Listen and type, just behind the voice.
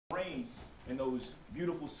brain and those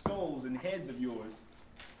beautiful skulls and heads of yours,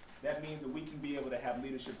 that means that we can be able to have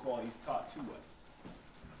leadership qualities taught to us.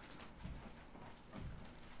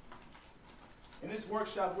 In this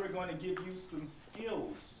workshop, we're going to give you some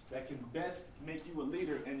skills that can best make you a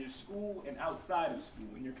leader in your school and outside of school,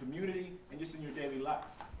 in your community, and just in your daily life.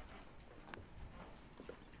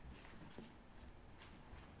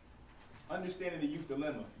 Understanding the youth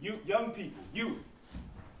dilemma. Young people, youth,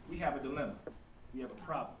 we have a dilemma. We have a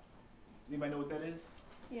problem. Does anybody know what that is?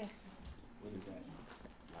 Yes. What is that?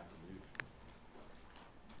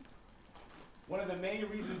 One of the main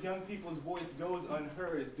reasons young people's voice goes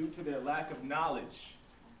unheard is due to their lack of knowledge,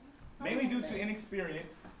 mainly due to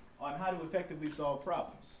inexperience on how to effectively solve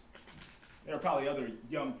problems. There are probably other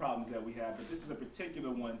young problems that we have, but this is a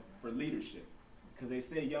particular one for leadership, because they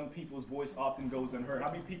say young people's voice often goes unheard.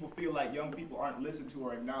 How many people feel like young people aren't listened to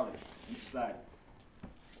or acknowledged in society?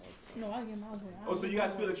 No, I get my voice. Oh, so you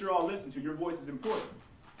guys feel that you're all listened to. Your voice is important.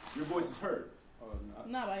 Your voice is heard.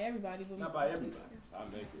 Not by everybody, but not by everybody. I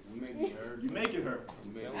make it. We make it heard. You make it heard.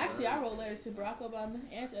 Actually, I wrote letters to Barack Obama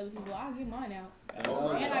and to other people. I'll get mine out,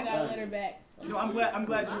 Oh, and I got a letter back. You know, I'm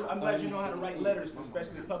glad you know how to write letters to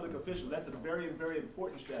especially public officials. That's a very, very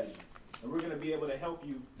important strategy. And we're going to be able to help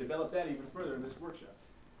you develop that even further in this workshop.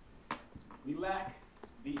 We lack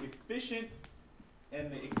the efficient and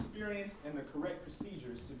the experience and the correct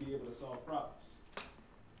procedures to be able to solve problems.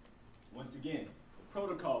 Once again, the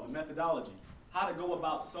protocol, the methodology, how to go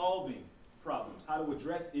about solving problems, how to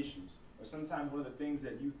address issues, are sometimes one of the things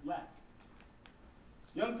that youth lack.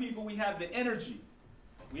 Young people, we have the energy.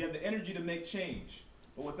 We have the energy to make change.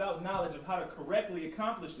 But without knowledge of how to correctly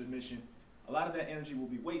accomplish the mission, a lot of that energy will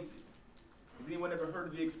be wasted. Has anyone ever heard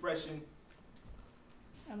of the expression,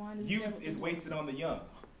 youth is wasted on the young?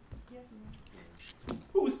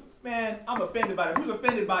 Man, I'm offended by that. Who's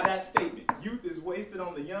offended by that statement? Youth is wasted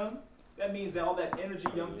on the young? That means that all that energy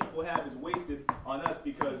young people have is wasted on us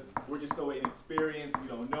because we're just so inexperienced, we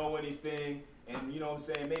don't know anything, and you know what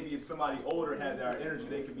I'm saying, maybe if somebody older had our energy,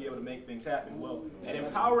 they could be able to make things happen. Well, at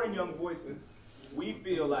Empowering Young Voices, we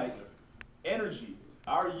feel like energy,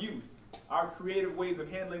 our youth, our creative ways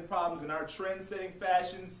of handling problems, and our trend-setting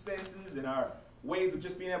fashions, senses, and our ways of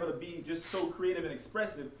just being able to be just so creative and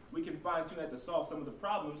expressive, we can fine-tune that to solve some of the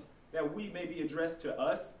problems that we may be addressed to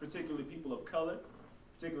us, particularly people of color,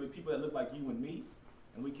 particularly people that look like you and me,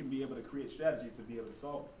 and we can be able to create strategies to be able to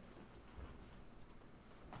solve it.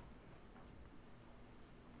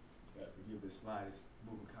 Yeah, forgive this slide, it's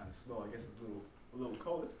moving kind of slow. I guess it's a little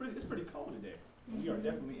cold. It's pretty cold today. We are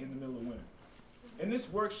definitely in the middle of winter. In this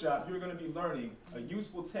workshop, you're going to be learning a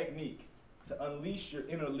useful technique to unleash your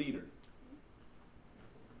inner leader.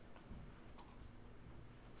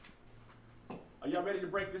 Are y'all ready to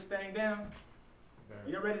break this thing down? Are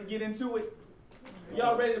y'all ready to get into it? Are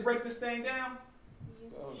y'all ready to break this thing down?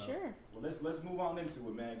 Sure. Well, let's move on into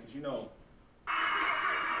it, man, because you know,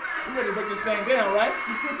 we're ready to break this thing down, right?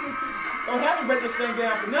 Don't have to break this thing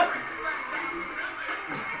down for nothing.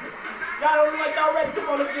 Y'all don't look like y'all ready. Come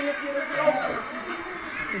on, let's get over.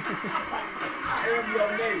 I am your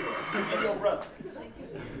neighbor and your brother.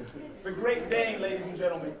 The Great D.A.N.E, ladies and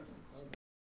gentlemen.